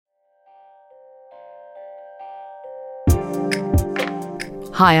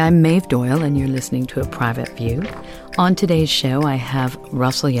Hi, I'm Maeve Doyle, and you're listening to A Private View. On today's show, I have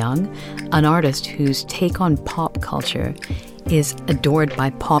Russell Young, an artist whose take on pop culture is adored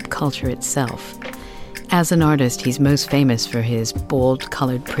by pop culture itself. As an artist, he's most famous for his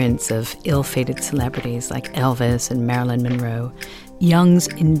bold-colored prints of ill-fated celebrities like Elvis and Marilyn Monroe. Young's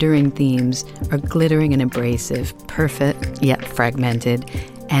enduring themes are glittering and abrasive, perfect yet fragmented,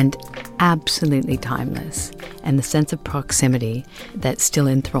 and absolutely timeless, and the sense of proximity that still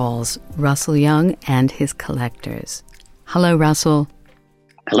enthralls Russell Young and his collectors. Hello, Russell.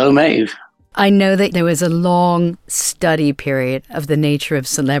 Hello, Maeve. I know that there was a long study period of the nature of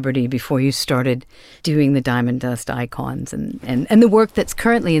celebrity before you started doing the Diamond Dust icons and the work that's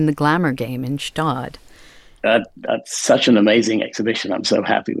currently in the Glamour Game in Gstaad. That's such an amazing exhibition. I'm so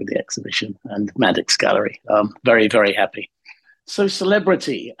happy with the exhibition and Maddox Gallery. Very, very happy. So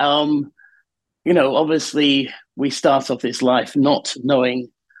celebrity, obviously we start off this life not knowing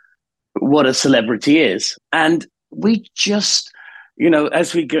what a celebrity is. And we just,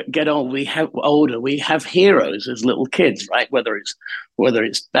 as we get on, we have heroes as little kids, right? Whether it's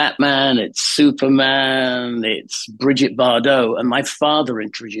Batman, it's Superman, it's Brigitte Bardot. And my father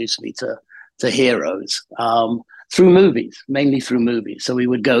introduced me to heroes through movies, mainly through movies. So we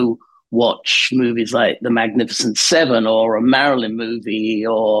would go watch movies like The Magnificent Seven or a Marilyn movie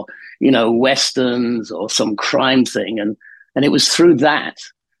or, Westerns or some crime thing. And it was through that,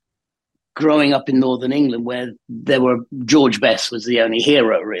 growing up in Northern England, where George Best was the only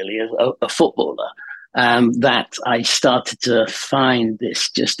hero, really, a footballer, that I started to find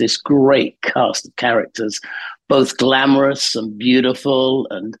this great cast of characters, both glamorous and beautiful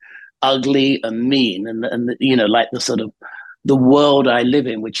and ugly and mean. And like the sort of the world I live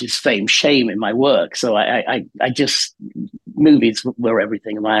in, which is fame, shame in my work. So I just, movies were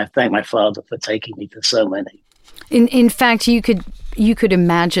everything. And I thank my father for taking me to so many. In fact, you could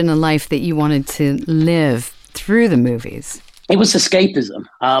imagine a life that you wanted to live through the movies. It was escapism.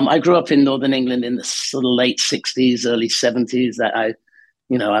 I grew up in Northern England in the sort of late 60s, early 70s. That I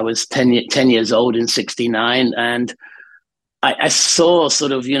was 10 years old in 69. And I saw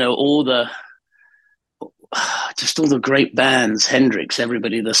sort of, all the great bands, Hendrix,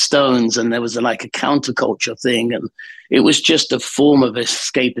 everybody, the Stones, and there was a counterculture thing. And it was just a form of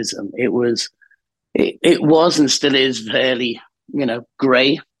escapism. It was and still is fairly,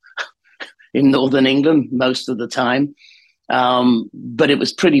 grey in Northern England most of the time. But it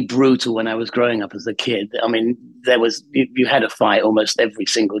was pretty brutal when I was growing up as a kid. I mean, you had a fight almost every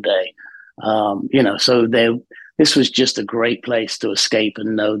single day. This was just a great place to escape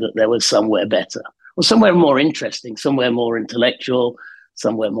and know that there was somewhere better, or somewhere more interesting, somewhere more intellectual,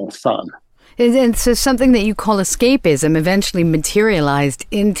 somewhere more fun. And so something that you call escapism eventually materialized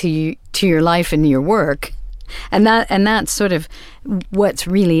into your life and your work. And that's sort of what's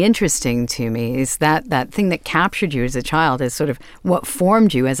really interesting to me, is that thing that captured you as a child is sort of what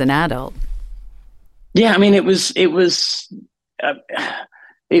formed you as an adult. Yeah, I mean, it was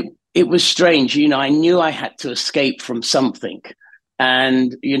strange. I knew I had to escape from something.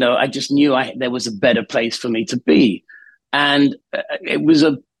 And, I just knew there was a better place for me to be. And it was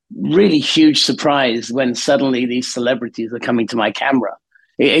a really huge surprise when suddenly these celebrities are coming to my camera.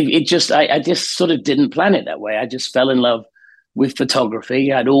 I just sort of didn't plan it that way. I just fell in love with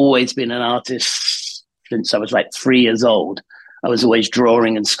photography. I'd always been an artist since I was 3 years old. I was always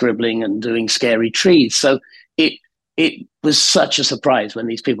drawing and scribbling and doing scary trees. So it was such a surprise when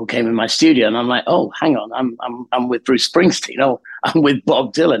these people came in my studio, and I'm like, oh, hang on, I'm with Bruce Springsteen. Oh, I'm with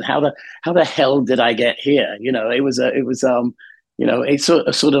Bob Dylan. How the hell did I get here? It's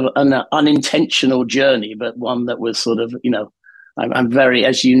sort of an unintentional journey, but one that was sort of, I'm very,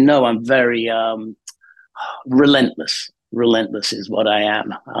 as I'm very relentless. Relentless is what I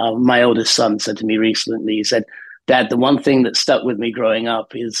am. My oldest son said to me recently, he said, Dad, the one thing that stuck with me growing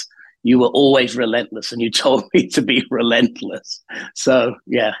up is you were always relentless, and you told me to be relentless. So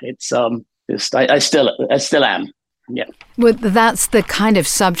yeah, I still am. Yeah. Well, that's the kind of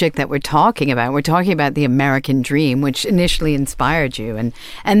subject that we're talking about. We're talking about the American dream, which initially inspired you,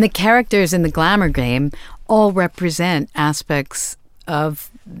 and the characters in the Glamour Game all represent aspects of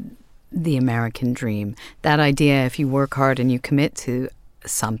the American dream. That idea, if you work hard and you commit to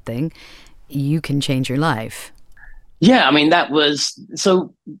something, you can change your life. Yeah, I mean, that was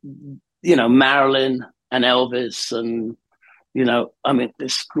so, Marilyn and Elvis and,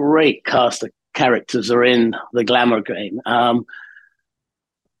 this great cast of characters are in the Glamour Game.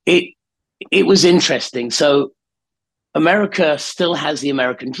 It was interesting. So America still has the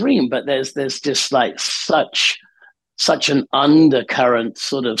American dream, but there's just such such an undercurrent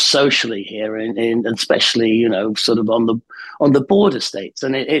sort of socially here, in especially, you know, sort of on the border states,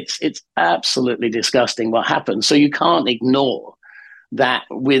 and it's absolutely disgusting what happens. So you can't ignore that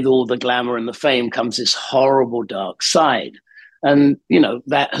with all the glamour and the fame comes this horrible dark side. And, you know,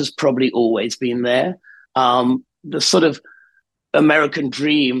 that has probably always been there. The sort of American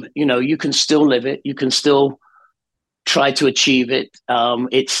dream, you know, you can still live it. You can still try to achieve it.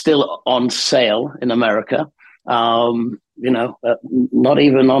 It's still on sale in America. Not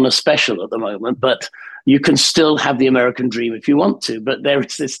even on a special at the moment, but you can still have the American dream if you want to. But there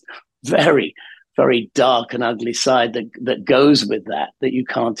is this very, very dark and ugly side that goes with that you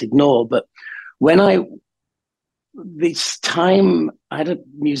can't ignore. But this time I had a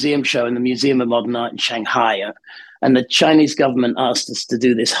museum show in the Museum of Modern Art in Shanghai, and the Chinese government asked us to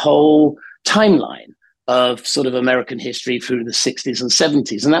do this whole timeline of sort of American history through the 60s and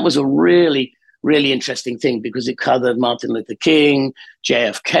 70s. And that was a really, really interesting thing because it covered Martin Luther King,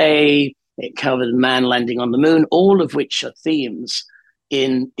 JFK, it covered man landing on the moon, all of which are themes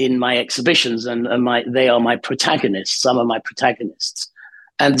in my exhibitions, and they are my protagonists, some of my protagonists.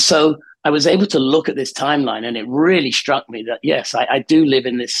 And so I was able to look at this timeline, and it really struck me that, yes, I do live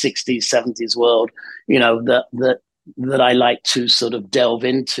in this 60s, 70s world, you know, that I like to sort of delve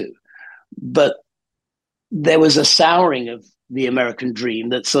into. But there was a souring of the American dream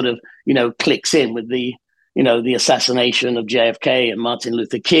that sort of, you know, clicks in with the assassination of JFK and Martin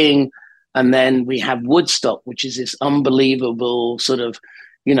Luther King. And then we have Woodstock, which is this unbelievable sort of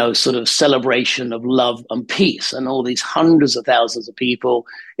celebration of love and peace, and all these hundreds of thousands of people.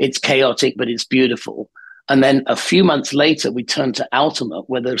 It's chaotic, but it's beautiful. And then a few months later, we turn to Altamont,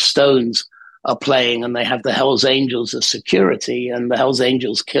 where the Stones are playing, and they have the Hells Angels as security, and the Hells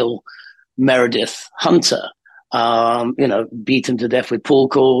Angels kill Meredith Hunter, beat him to death with pool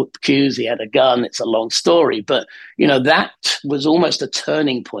cues. He had a gun. It's a long story, but, you know, that was almost a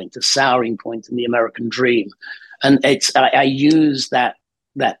turning point, a souring point in the American dream. And I use that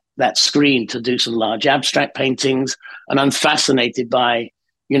screen to do some large abstract paintings, and I'm fascinated by,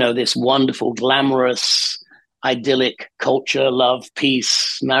 you know, this wonderful, glamorous, idyllic culture, love,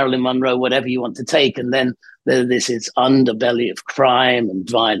 peace, Marilyn Monroe, whatever you want to take, and then this is underbelly of crime and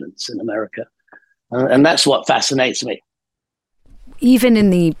violence in America, and that's what fascinates me. Even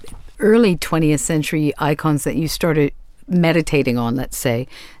in the early 20th century icons that you started meditating on, let's say,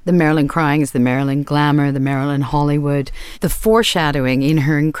 the Marilyn crying is the Marilyn glamour, the Marilyn Hollywood, the foreshadowing in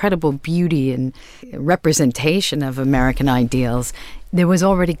her incredible beauty and representation of American ideals, there was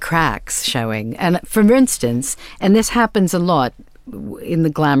already cracks showing. And for instance, and this happens a lot in the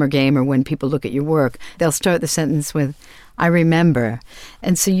glamour game, or when people look at your work, they'll start the sentence with, I remember.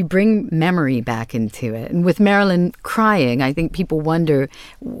 And so you bring memory back into it. And with Marilyn crying, I think people wonder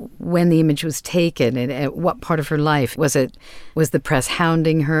when the image was taken and at what part of her life. Was the press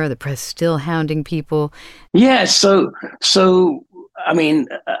hounding her, the press still hounding people? Yeah, so I mean,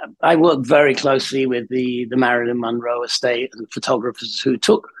 I worked very closely with the Marilyn Monroe estate and photographers who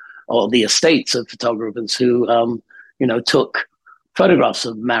took, or the estates of photographers who, took photographs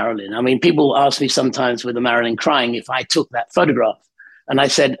of Marilyn. I mean, people ask me sometimes with the Marilyn crying if I took that photograph. And I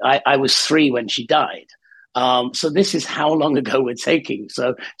said, I was 3 when she died. So this is how long ago we're taking.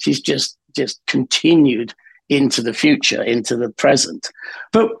 So she's just continued into the future, into the present.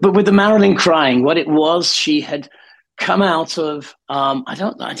 But with the Marilyn crying, what it was, she had come out of, I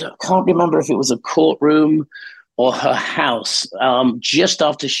can't remember if it was a courtroom or her house, just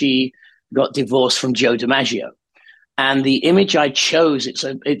after she got divorced from Joe DiMaggio. And the image I chose, it's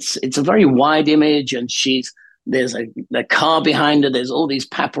a very wide image, and there's a car behind her. There's all these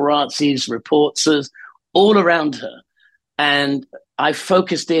paparazzis, reporters all around her. And I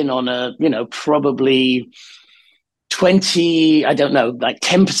focused in on probably 20, I don't know, like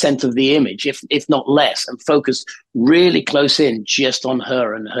 10% of the image, if not less, and focused really close in just on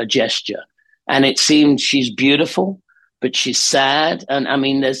her and her gesture. And it seemed she's beautiful, but she's sad. And I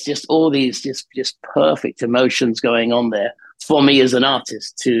mean, there's just all these just perfect emotions going on there for me as an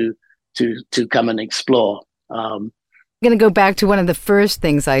artist to come and explore. I'm going to go back to one of the first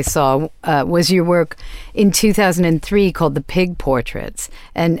things I saw was your work in 2003 called The Pig Portraits.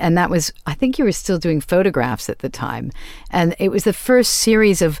 And that was, I think you were still doing photographs at the time. And it was the first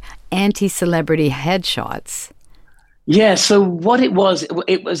series of anti-celebrity headshots. Yeah, so what it was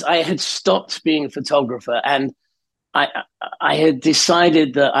I had stopped being a photographer, and I had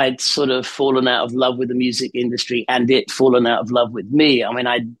decided that I'd sort of fallen out of love with the music industry, and it fallen out of love with me. I mean,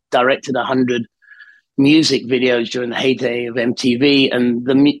 I directed 100 music videos during the heyday of MTV, and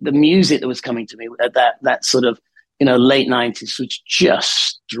the music that was coming to me at that sort of late 90s was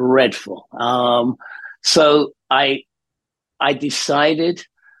just dreadful. So I I decided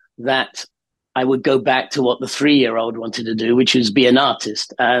that I would go back to what the 3-year-old wanted to do, which is be an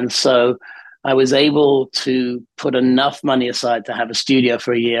artist. And so I was able to put enough money aside to have a studio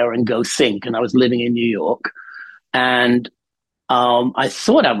for a year and go think. And I was living in New York. And I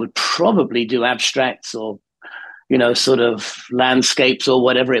thought I would probably do abstracts or, sort of landscapes or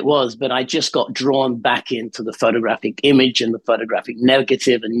whatever it was. But I just got drawn back into the photographic image and the photographic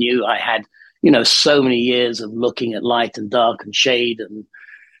negative, and knew I had, so many years of looking at light and dark and shade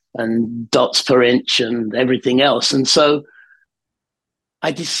and dots per inch and everything else. And so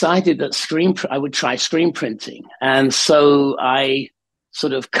I decided that I would try screen printing. And so I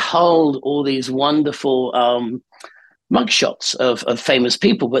sort of culled all these wonderful mugshots of famous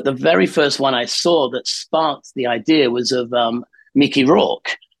people. But the very first one I saw that sparked the idea was of Mickey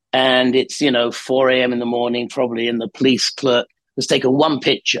Rourke. And it's, 4 a.m. in the morning, probably, and the police clerk has taken one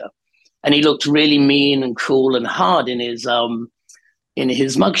picture. And he looked really mean and cool and hard in his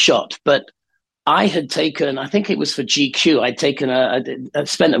mugshot. But I had taken, I think it was for GQ, I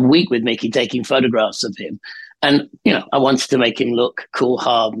spent a week with Mickey taking photographs of him. And, I wanted to make him look cool,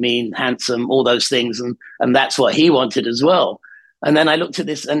 hard, mean, handsome, all those things. And that's what he wanted as well. And then I looked at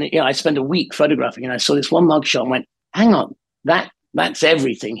this and, I spent a week photographing, and I saw this one mugshot and went, hang on, that's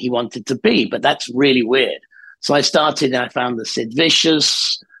everything he wanted to be, but that's really weird. So I started and I found the Sid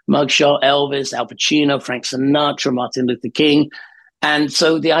Vicious mugshot, Elvis, Al Pacino, Frank Sinatra, Martin Luther King. And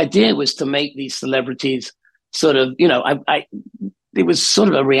so the idea was to make these celebrities sort of, it was sort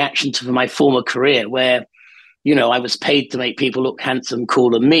of a reaction to my former career where, I was paid to make people look handsome,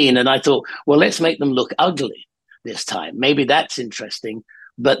 cool, and mean. And I thought, well, let's make them look ugly this time. Maybe that's interesting.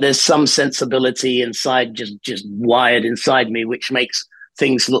 But there's some sensibility inside, just wired inside me, which makes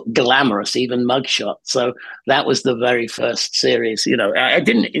things look glamorous, even mugshot. So that was the very first series.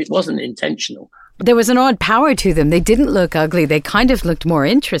 It wasn't intentional. There was an odd power to them. They didn't look ugly. They kind of looked more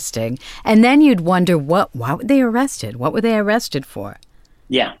interesting. And then you'd wonder, why were they arrested? What were they arrested for?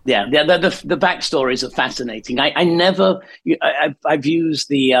 Yeah. The backstories are fascinating. I've used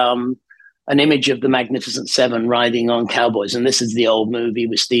an image of the Magnificent Seven riding on cowboys, and this is the old movie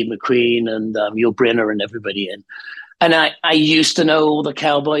with Steve McQueen and Yul Brynner and everybody in. And I used to know all the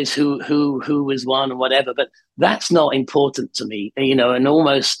cowboys who was one and whatever, but that's not important to me. And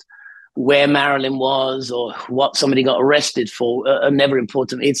almost where Marilyn was or what somebody got arrested for are never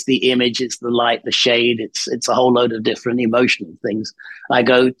important. It's the image, it's the light, the shade. It's a whole load of different emotional things I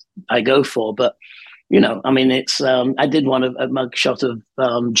go for. But it's I did a mugshot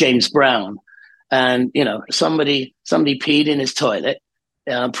of James Brown, and somebody peed in his toilet,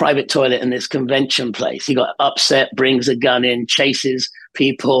 private toilet in this convention place. He got upset, brings a gun in, chases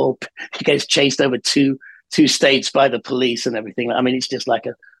people. He gets chased over two states by the police and everything. It's just like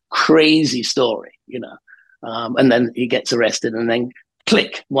a crazy story, and then he gets arrested, and then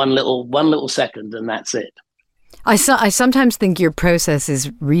click, one little second, and that's it. I sometimes think your process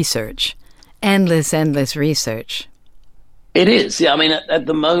is research, endless research. It is. Yeah. At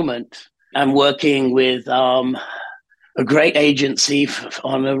the moment, I'm working with a great agency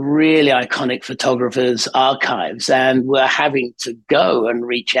on a really iconic photographer's archives, and we're having to go and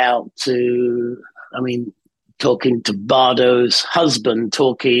reach out to, talking to Bardo's husband,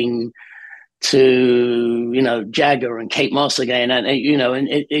 talking to, Jagger and Kate Moss again. And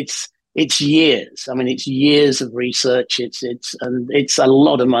it's years. It's years of research. It's a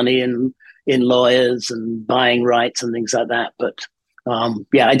lot of money in lawyers and buying rights and things like that. But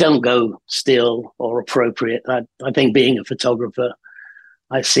I don't go still or appropriate. I think being a photographer,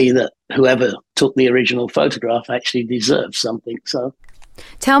 I see that whoever took the original photograph actually deserves something. So.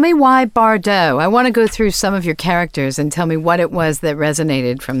 Tell me why Bardot. I want to go through some of your characters and tell me what it was that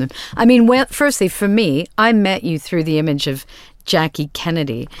resonated from them. Firstly, for me, I met you through the image of Jackie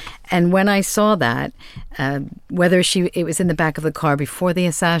Kennedy. And when I saw that, whether it was in the back of the car before the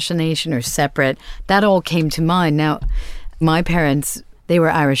assassination or separate, that all came to mind. Now, my parents, they were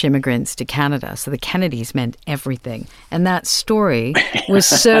Irish immigrants to Canada, so the Kennedys meant everything. And that story was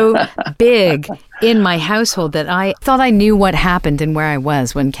so big in my household that I thought I knew what happened and where I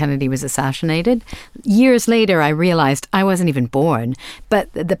was when Kennedy was assassinated. Years later, I realized I wasn't even born.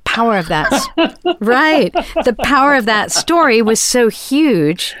 But the power of that, right, the power of that story was so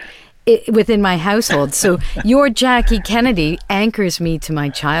huge within my household. So your Jackie Kennedy anchors me to my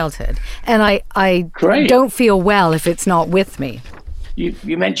childhood. And I don't feel well if it's not with me.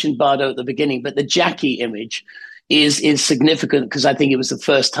 You mentioned Bardot at the beginning, but the Jackie image is significant because I think it was the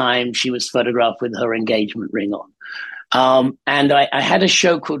first time she was photographed with her engagement ring on. And I had a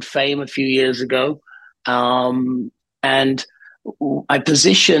show called Fame a few years ago. And I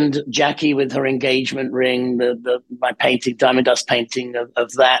positioned Jackie with her engagement ring, my painting, diamond dust painting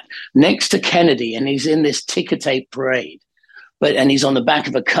of that, next to Kennedy, and he's in this ticker tape parade. And he's on the back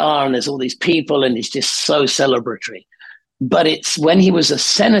of a car, and there's all these people, and he's just so celebratory. But it's when he was a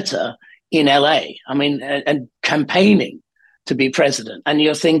senator in LA, I mean, and campaigning to be president, and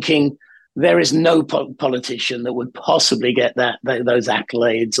you're thinking there is no politician that would possibly get those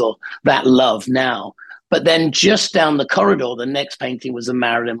accolades or that love now. But then just down the corridor, the next painting was a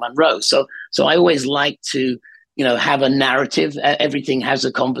Marilyn Monroe. So I always like to, have a narrative. Everything has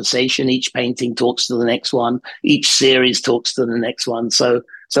a conversation. Each painting talks to the next one. Each series talks to the next one. So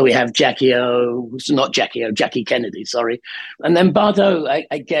we have Jackie Kennedy, sorry. And then Bardot,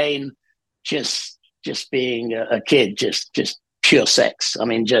 again, just being a kid, just pure sex. I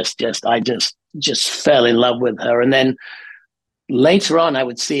mean, I just fell in love with her. And then later on, I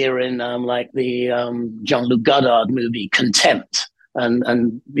would see her in the Jean-Luc Godard movie Contempt,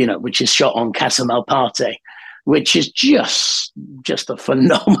 and which is shot on Casa Malparte, which is just a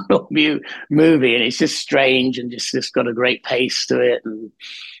phenomenal movie, and it's just strange and just got a great pace to it and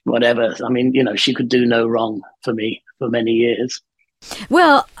whatever. I mean, she could do no wrong for me for many years.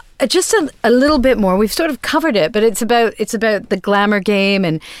 Well, just a little bit more. We've sort of covered it, but it's about the Glamour Game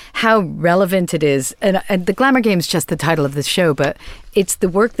and how relevant it is. And the Glamour Game is just the title of the show, but it's the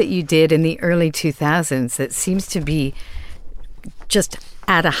work that you did in the early 2000s that seems to be just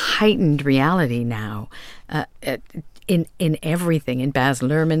at a heightened reality now, in everything, in Baz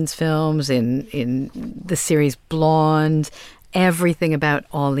Luhrmann's films, in the series Blonde, everything about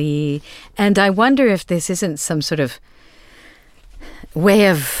Ali. And I wonder if this isn't some sort of way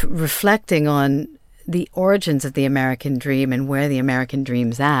of reflecting on the origins of the American dream and where the American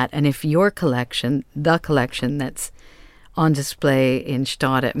dream's at. And if your collection, the collection that's on display in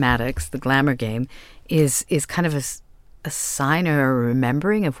Stade at Maddox, the Glamour Game, is kind of a sign or a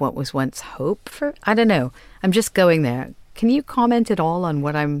remembering of what was once hope for, I don't know. I'm just going there. Can you comment at all on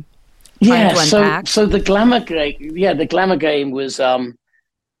what I'm trying to unpack? So the Glamour Game was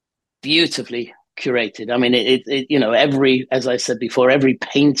beautifully curated. I mean, it as I said before, every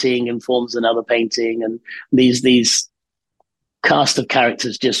painting informs another painting, and these cast of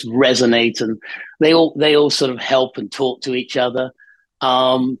characters just resonate, and they all sort of help and talk to each other.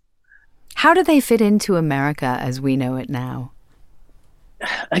 How do they fit into America as we know it now?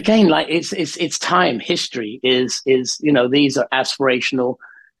 Again, like it's time. History is these are aspirational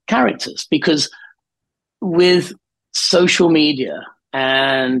characters, because with social media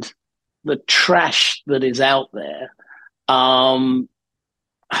and the trash that is out there, I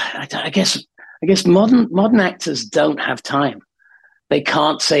guess modern actors don't have time. They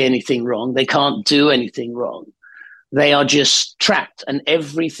can't say anything wrong. They can't do anything wrong. They are just trapped, and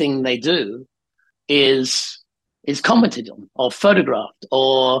everything they do is commented on or photographed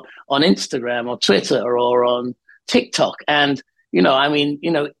or on Instagram or Twitter or on TikTok. And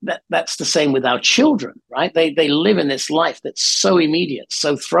that's the same with our children, right? They live in this life that's so immediate,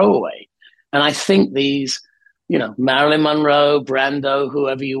 so throwaway. And I think these, Marilyn Monroe, Brando,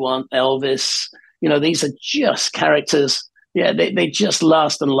 whoever you want, Elvis, these are just characters. Yeah, they just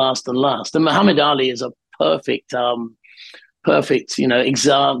last and last and last. And Muhammad Ali is a perfect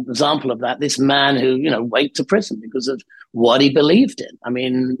example of that. This man who went to prison because of what he believed in. I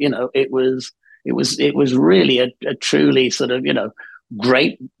mean, it was really a truly sort of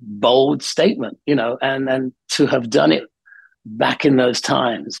great bold statement, and to have done it back in those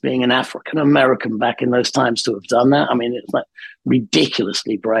times, being an African American back in those times, to have done that, I mean, it's like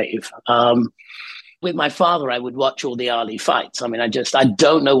ridiculously brave. With my father, I would watch all the Ali fights. I mean, I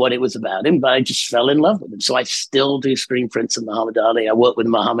don't know what it was about him, but I just fell in love with him. So I still do screen prints of Muhammad Ali. I work with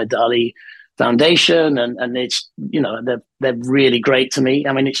the Muhammad Ali Foundation, and it's, they're really great to me.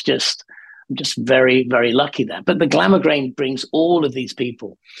 I mean, I'm just very, very lucky there. But the Glamour Game brings all of these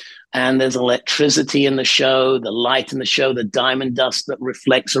people, and there's electricity in the show, the light in the show, the diamond dust that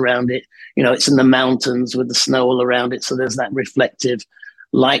reflects around it. It's in the mountains with the snow all around it. So there's that reflective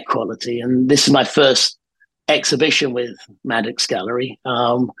light quality. And this is my first exhibition with Maddox Gallery.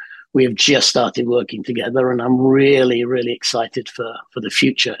 We have just started working together, and I'm really, really excited for the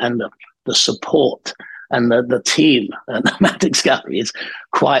future, and the support and the team at the Maddox Gallery is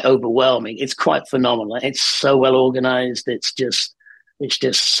quite overwhelming. It's quite phenomenal. It's so well organized. It's just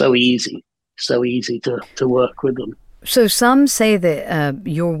so easy to work with them. So some say that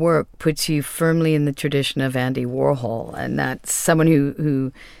your work puts you firmly in the tradition of Andy Warhol, and that's someone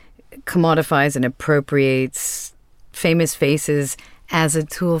who commodifies and appropriates famous faces as a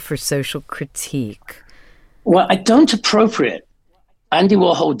tool for social critique. Well, I don't appropriate. Andy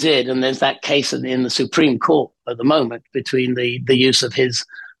Warhol did, and there's that case in the Supreme Court at the moment between the use of his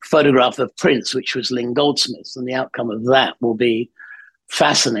photograph of Prince, which was Lynn Goldsmith's, and the outcome of that will be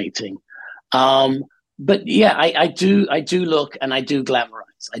fascinating. But yeah, I do look and I do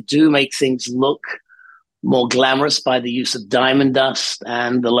glamorize. I do make things look more glamorous by the use of diamond dust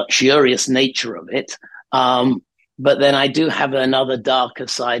and the luxurious nature of it. But then I do have another darker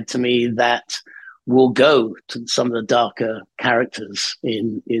side to me that will go to some of the darker characters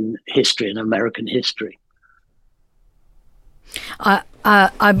in history, in American history.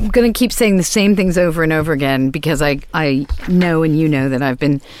 I'm going to keep saying the same things over and over again because I know and you know that I've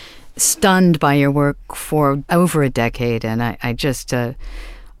been stunned by your work for over a decade. And I just, I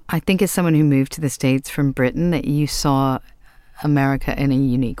think as someone who moved to the States from Britain that you saw America in a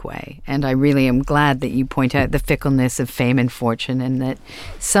unique way. And I really am glad that you point out the fickleness of fame and fortune and that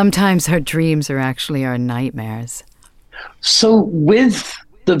sometimes our dreams are actually our nightmares. So with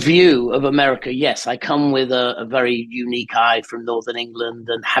the view of America, yes, I come with a very unique eye from Northern England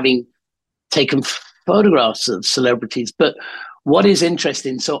and having taken photographs of celebrities. But what is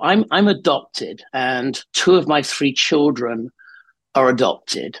interesting, so I'm adopted and 2 of my 3 children are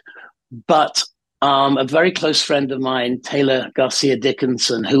adopted. But a very close friend of mine, Taylor Garcia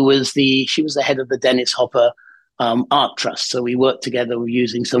Dickinson, she was the head of the Dennis Hopper Art Trust. So we worked together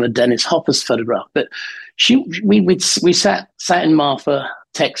using some of Dennis Hopper's photograph. But we sat in Marfa,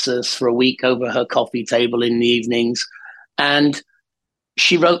 Texas for a week over her coffee table in the evenings. And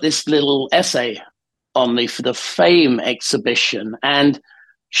she wrote this little essay on me for the Fame exhibition. And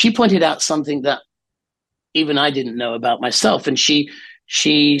she pointed out something that even I didn't know about myself. And she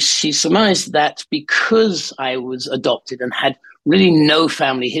surmised that because I was adopted and had really no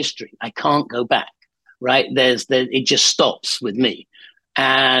family history, I can't go back, right? It just stops with me.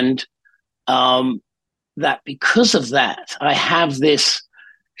 And that because of that, I have this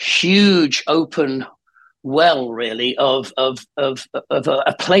huge open well, really, of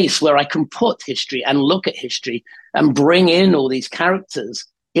a place where I can put history and look at history and bring in all these characters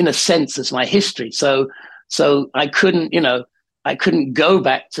in a sense as my history. So I couldn't, I couldn't go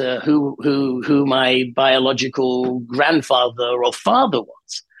back to who my biological grandfather or father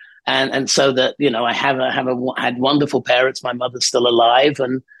was, and so that I had wonderful parents. My mother's still alive,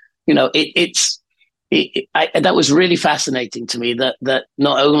 and that was really fascinating to me. That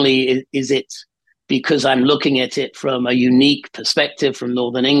not only is it because I'm looking at it from a unique perspective from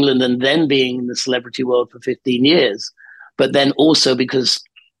Northern England, and then being in the celebrity world for 15 years, but then also because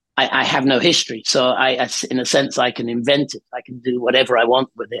I have no history. So in a sense, I can invent it. I can do whatever I want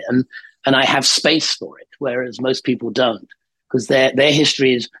with it. And I have space for it, whereas most people don't, because their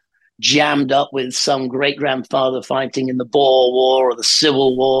history is jammed up with some great-grandfather fighting in the Boer War or the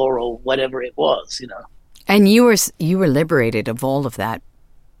Civil War or whatever it was, And you were liberated of all of that.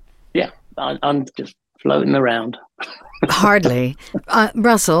 Yeah, I'm just floating around. Hardly.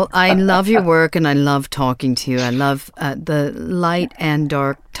 Russell, I love your work and I love talking to you. I love the light and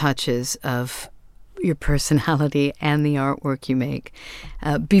dark touches of your personality and the artwork you make.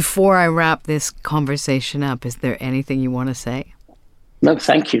 Before I wrap this conversation up, is there anything you want to say? No,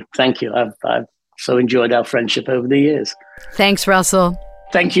 thank you. Thank you. I've so enjoyed our friendship over the years. Thanks, Russell.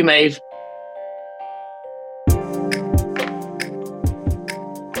 Thank you, Maeve.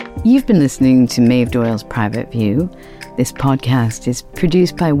 You've been listening to Maeve Doyle's Private View. This podcast is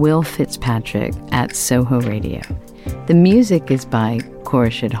produced by Will Fitzpatrick at Soho Radio. The music is by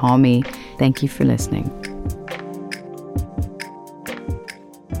Khorshid Homi. Thank you for listening.